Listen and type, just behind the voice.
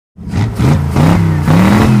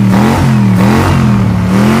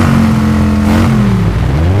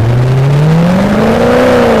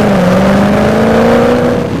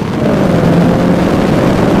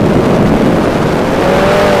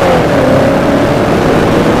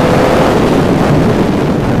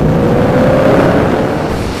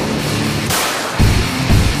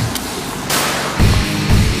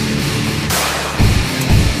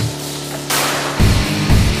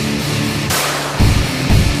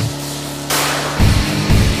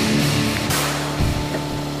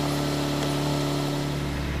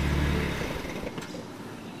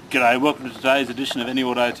G'day, welcome to today's edition of Any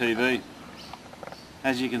Auto TV.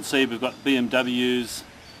 As you can see, we've got BMWs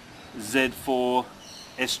Z4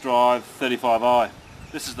 sDrive35i.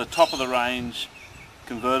 This is the top of the range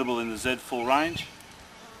convertible in the Z4 range,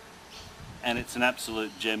 and it's an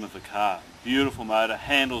absolute gem of a car. Beautiful motor,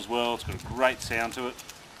 handles well, it's got a great sound to it.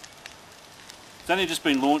 It's only just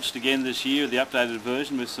been launched again this year, the updated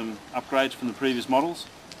version with some upgrades from the previous models.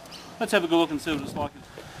 Let's have a good look and see what it's like.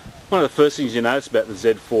 One of the first things you notice about the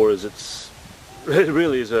Z4 is it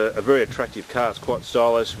really is a very attractive car. It's quite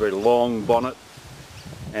stylish, very long bonnet,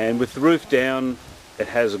 and with the roof down it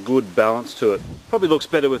has a good balance to it. Probably looks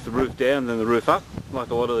better with the roof down than the roof up,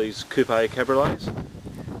 like a lot of these Coupe Cabriolets.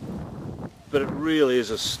 But it really is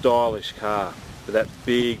a stylish car with that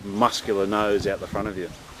big muscular nose out the front of you.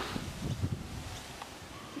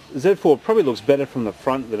 The Z4 probably looks better from the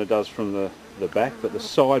front than it does from the back, but the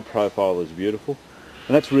side profile is beautiful.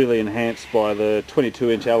 And that's really enhanced by the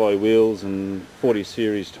 22-inch alloy wheels and 40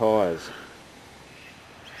 series tyres.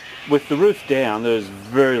 With the roof down, there's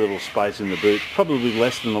very little space in the boot, probably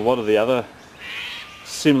less than a lot of the other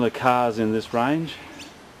similar cars in this range.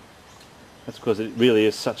 That's because it really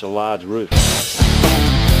is such a large roof.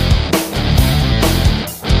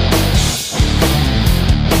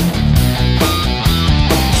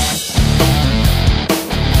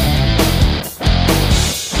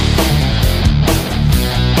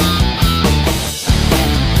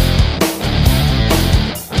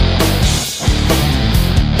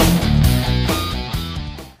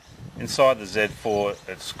 Inside the Z4,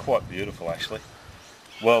 it's quite beautiful actually.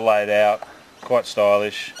 Well laid out, quite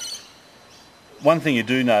stylish. One thing you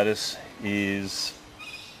do notice is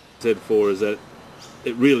Z4 is that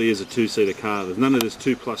it really is a two-seater car. There's none of this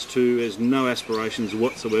 2+2. There's no aspirations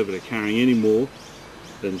whatsoever to carrying any more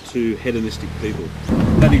than two hedonistic people.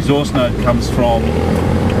 That exhaust note comes from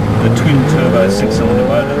the twin-turbo 6-cylinder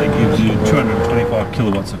motor that gives you 225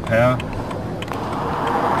 kilowatts of power,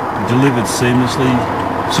 delivered seamlessly.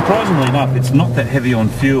 Surprisingly enough, it's not that heavy on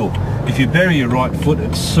fuel. If you bury your right foot,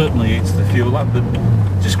 it certainly eats the fuel up, but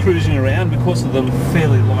just cruising around, because of the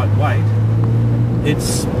fairly light weight,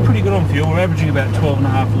 it's pretty good on fuel. We're averaging about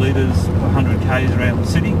 12.5 litres per 100 k's around the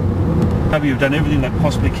city. Maybe you've done everything they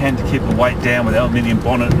possibly can to keep the weight down with aluminium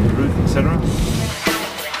bonnet and roof, etc.